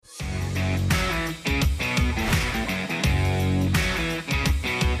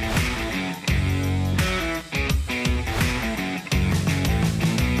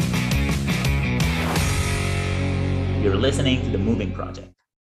listening to the Moving Project.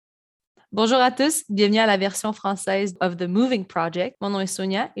 Bonjour à tous, bienvenue à la version française of The Moving Project. Mon nom est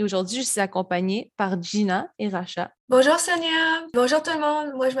Sonia et aujourd'hui, je suis accompagnée par Gina et Racha. Bonjour Sonia, bonjour tout le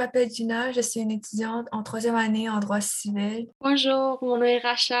monde. Moi, je m'appelle Gina, je suis une étudiante en troisième année en droit civil. Bonjour, mon nom est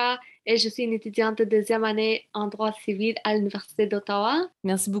Racha et je suis une étudiante de deuxième année en droit civil à l'Université d'Ottawa.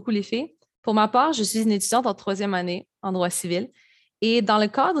 Merci beaucoup les filles. Pour ma part, je suis une étudiante en troisième année en droit civil. Et dans le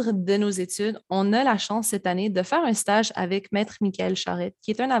cadre de nos études, on a la chance cette année de faire un stage avec Maître Mikael Charette,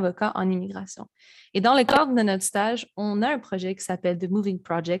 qui est un avocat en immigration. Et dans le cadre de notre stage, on a un projet qui s'appelle The Moving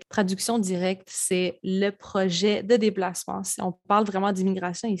Project. Traduction directe, c'est le projet de déplacement. On parle vraiment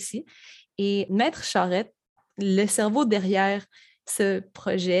d'immigration ici. Et Maître Charette, le cerveau derrière ce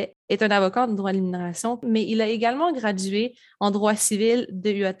projet, est un avocat en droit de l'immigration, mais il a également gradué en droit civil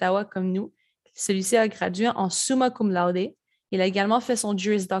de Ottawa comme nous. Celui-ci a gradué en summa cum laude. Il a également fait son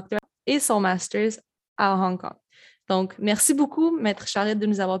Juris Doctor et son Master's à Hong Kong. Donc, merci beaucoup, Maître Charette, de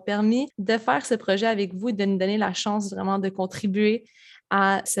nous avoir permis de faire ce projet avec vous et de nous donner la chance vraiment de contribuer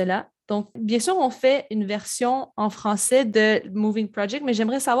à cela. Donc, bien sûr, on fait une version en français de Moving Project, mais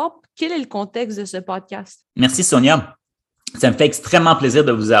j'aimerais savoir quel est le contexte de ce podcast. Merci, Sonia. Ça me fait extrêmement plaisir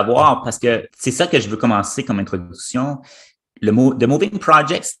de vous avoir parce que c'est ça que je veux commencer comme introduction. The Moving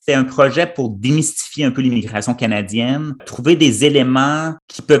Project, c'était un projet pour démystifier un peu l'immigration canadienne, trouver des éléments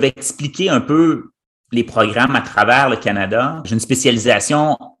qui peuvent expliquer un peu les programmes à travers le Canada. J'ai une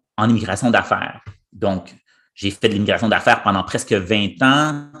spécialisation en immigration d'affaires. Donc, j'ai fait de l'immigration d'affaires pendant presque 20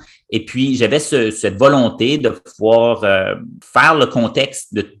 ans. Et puis, j'avais cette volonté de pouvoir faire le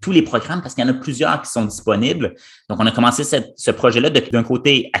contexte de tous les programmes parce qu'il y en a plusieurs qui sont disponibles. Donc, on a commencé ce projet-là d'un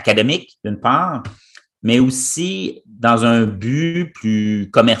côté académique, d'une part, mais aussi dans un but plus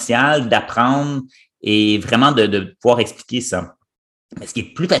commercial d'apprendre et vraiment de pouvoir expliquer ça. Mais ce qui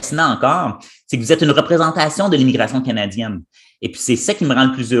est plus fascinant encore, c'est que vous êtes une représentation de l'immigration canadienne. Et puis, c'est ça qui me rend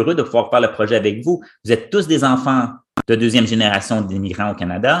le plus heureux de pouvoir faire le projet avec vous. Vous êtes tous des enfants de deuxième génération d'immigrants au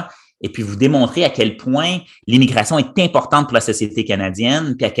Canada. Et puis, vous démontrez à quel point l'immigration est importante pour la société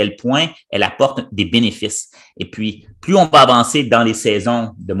canadienne, puis à quel point elle apporte des bénéfices. Et puis, plus on va avancer dans les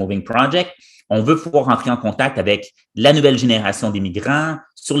saisons de Moving Project, on veut pouvoir entrer en contact avec la nouvelle génération d'immigrants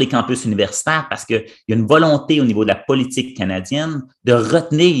sur les campus universitaires parce qu'il y a une volonté au niveau de la politique canadienne de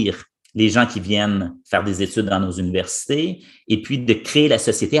retenir les gens qui viennent faire des études dans nos universités et puis de créer la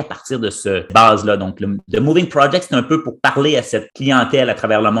société à partir de cette base-là. Donc, le Moving Project, c'est un peu pour parler à cette clientèle à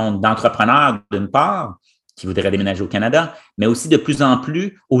travers le monde d'entrepreneurs, d'une part, qui voudraient déménager au Canada, mais aussi de plus en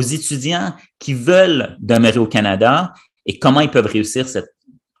plus aux étudiants qui veulent demeurer au Canada et comment ils peuvent réussir cette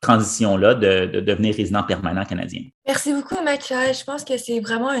transition-là de devenir résident permanent canadien. Merci beaucoup, Mikael. Je pense que c'est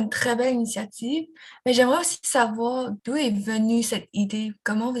vraiment une très belle initiative. Mais j'aimerais aussi savoir d'où est venue cette idée.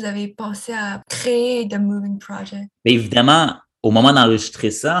 Comment vous avez pensé à créer The Moving Project? Bien évidemment, au moment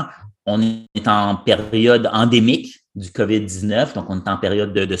d'enregistrer ça, on est en période endémique du COVID-19, donc on est en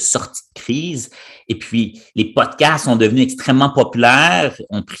période de sortie de crise. Et puis, les podcasts sont devenus extrêmement populaires,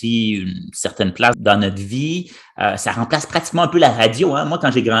 ont pris une certaine place dans notre vie. Ça remplace pratiquement un peu la radio. Hein. Moi,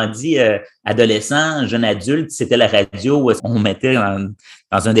 quand j'ai grandi adolescent, jeune adulte, c'était la radio où on mettait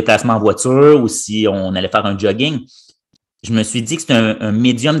dans un déplacement en voiture ou si on allait faire un jogging. Je me suis dit que c'est un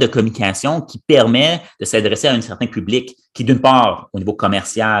médium de communication qui permet de s'adresser à un certain public qui, d'une part, au niveau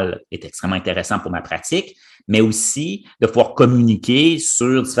commercial, est extrêmement intéressant pour ma pratique, mais aussi de pouvoir communiquer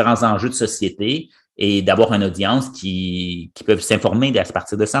sur différents enjeux de société et d'avoir une audience qui peuvent s'informer à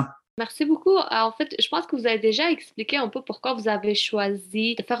partir de ça. Merci beaucoup. En fait, je pense que vous avez déjà expliqué un peu pourquoi vous avez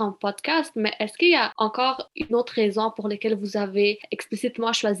choisi de faire un podcast, mais est-ce qu'il y a encore une autre raison pour laquelle vous avez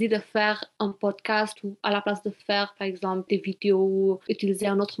explicitement choisi de faire un podcast ou à la place de faire, par exemple, des vidéos ou utiliser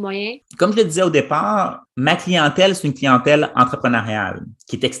un autre moyen? Comme je le disais au départ, ma clientèle, c'est une clientèle entrepreneuriale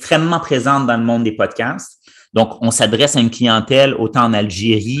qui est extrêmement présente dans le monde des podcasts. Donc, on s'adresse à une clientèle autant en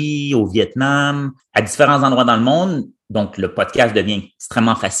Algérie, au Vietnam, à différents endroits dans le monde. Donc, le podcast devient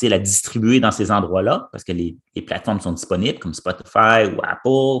extrêmement facile à distribuer dans ces endroits-là parce que les plateformes sont disponibles comme Spotify ou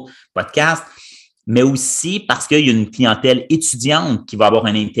Apple Podcast, mais aussi parce qu'il y a une clientèle étudiante qui va avoir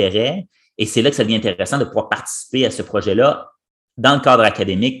un intérêt et c'est là que ça devient intéressant de pouvoir participer à ce projet-là dans le cadre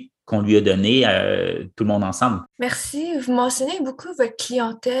académique qu'on lui a donné tout le monde ensemble. Merci. Vous mentionnez beaucoup votre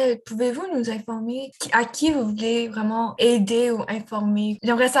clientèle. Pouvez-vous nous informer à qui vous voulez vraiment aider ou informer?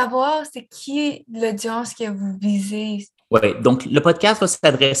 J'aimerais savoir, c'est qui l'audience que vous visez? Oui, donc le podcast va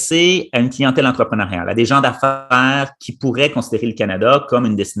s'adresser à une clientèle entrepreneuriale, à des gens d'affaires qui pourraient considérer le Canada comme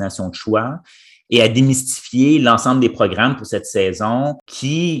une destination de choix et à démystifier l'ensemble des programmes pour cette saison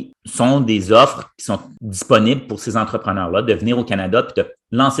qui sont des offres qui sont disponibles pour ces entrepreneurs-là de venir au Canada puis de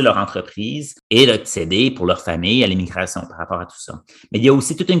lancer leur entreprise et d'accéder pour leur famille à l'immigration par rapport à tout ça. Mais il y a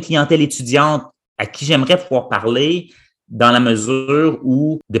aussi toute une clientèle étudiante à qui j'aimerais pouvoir parler dans la mesure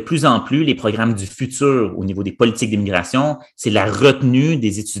où, de plus en plus, les programmes du futur au niveau des politiques d'immigration, c'est la retenue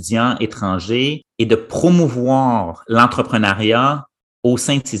des étudiants étrangers et de promouvoir l'entrepreneuriat au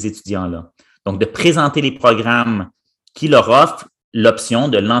sein de ces étudiants-là. Donc, de présenter les programmes qui leur offrent l'option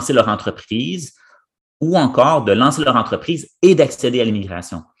de lancer leur entreprise ou encore de lancer leur entreprise et d'accéder à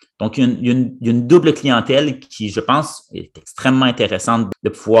l'immigration. Donc, il y a une double clientèle qui, je pense, est extrêmement intéressante de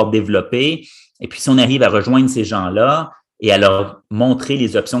pouvoir développer. Et puis, si on arrive à rejoindre ces gens-là et à leur montrer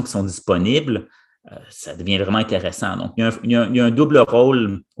les options qui sont disponibles, ça devient vraiment intéressant. Donc, il y a un double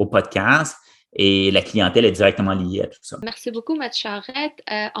rôle au podcast et la clientèle est directement liée à tout ça. Merci beaucoup, Mikael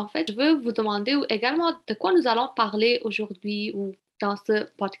Charette. En fait, je veux vous demander également de quoi nous allons parler aujourd'hui ou dans ce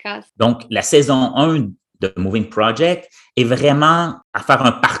podcast. Donc, la saison 1 de Moving Project est vraiment à faire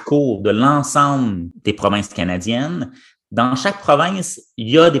un parcours de l'ensemble des provinces canadiennes. Dans chaque province, il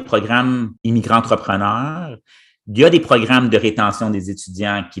y a des programmes immigrants-entrepreneurs, il y a des programmes de rétention des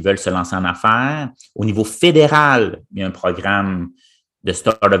étudiants qui veulent se lancer en affaires. Au niveau fédéral, il y a un programme de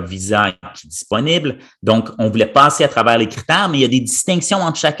Startup Visa qui est disponible. Donc, on voulait passer à travers les critères, mais il y a des distinctions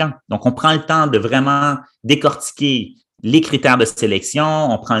entre chacun. Donc, on prend le temps de vraiment décortiquer les critères de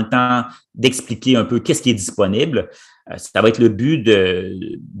sélection, on prend le temps d'expliquer un peu qu'est-ce qui est disponible. Ça va être le but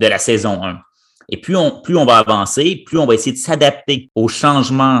de la saison 1. Et plus on va avancer, plus on va essayer de s'adapter aux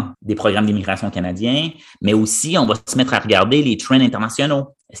changements des programmes d'immigration canadiens, mais aussi on va se mettre à regarder les trends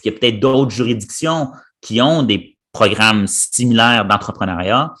internationaux. Est-ce qu'il y a peut-être d'autres juridictions qui ont des programmes similaires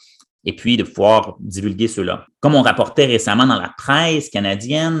d'entrepreneuriat? Et puis de pouvoir divulguer ceux-là. Comme on rapportait récemment dans la presse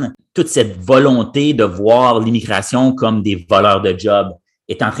canadienne, toute cette volonté de voir l'immigration comme des voleurs de jobs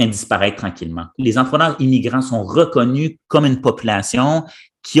est en train de disparaître tranquillement. Les entrepreneurs immigrants sont reconnus comme une population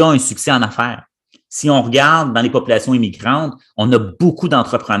qui a un succès en affaires. Si on regarde dans les populations immigrantes, on a beaucoup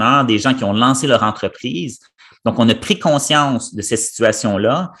d'entrepreneurs, des gens qui ont lancé leur entreprise. Donc, on a pris conscience de cette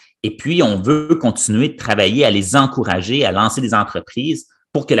situation-là et puis on veut continuer de travailler à les encourager à lancer des entreprises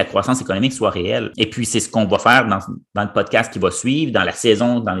pour que la croissance économique soit réelle. Et puis, c'est ce qu'on va faire dans le podcast qui va suivre, dans la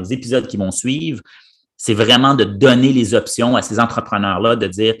saison, dans les épisodes qui vont suivre. C'est vraiment de donner les options à ces entrepreneurs-là, de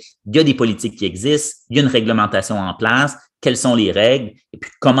dire, il y a des politiques qui existent, il y a une réglementation en place, quelles sont les règles, et puis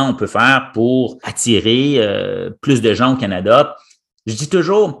comment on peut faire pour attirer plus de gens au Canada. Je dis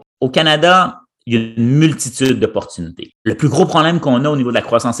toujours, au Canada, il y a une multitude d'opportunités. Le plus gros problème qu'on a au niveau de la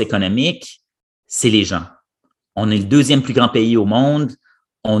croissance économique, c'est les gens. On est le 2e plus grand pays au monde.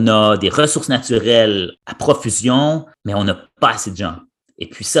 On a des ressources naturelles à profusion, mais on n'a pas assez de gens. Et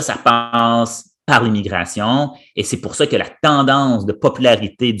puis ça passe par l'immigration. Et c'est pour ça que la tendance de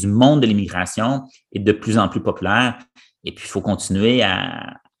popularité du monde de l'immigration est de plus en plus populaire. Et puis, il faut continuer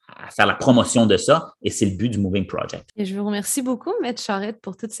à faire la promotion de ça. Et c'est le but du Moving Project. Et je vous remercie beaucoup, Mikael Charette,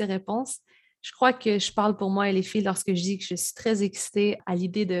 pour toutes ces réponses. Je crois que je parle pour moi et les filles lorsque je dis que je suis très excitée à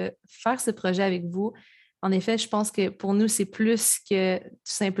l'idée de faire ce projet avec vous. En effet, je pense que pour nous, c'est plus que tout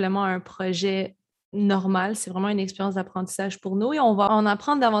simplement un projet normal. C'est vraiment une expérience d'apprentissage pour nous et on va en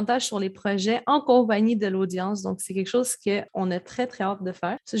apprendre davantage sur les projets en compagnie de l'audience. Donc, c'est quelque chose qu'on a très, très hâte de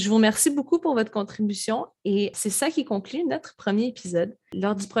faire. Je vous remercie beaucoup pour votre contribution et c'est ça qui conclut notre premier épisode.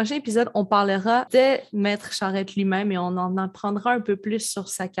 Lors du prochain épisode, on parlera de Maître Charette lui-même et on en apprendra un peu plus sur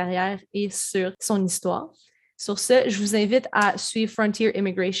sa carrière et sur son histoire. Sur ce, je vous invite à suivre Frontier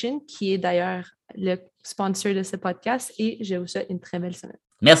Immigration, qui est d'ailleurs le sponsor de ce podcast et je vous souhaite une très belle semaine.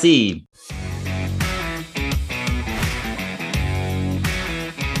 Merci.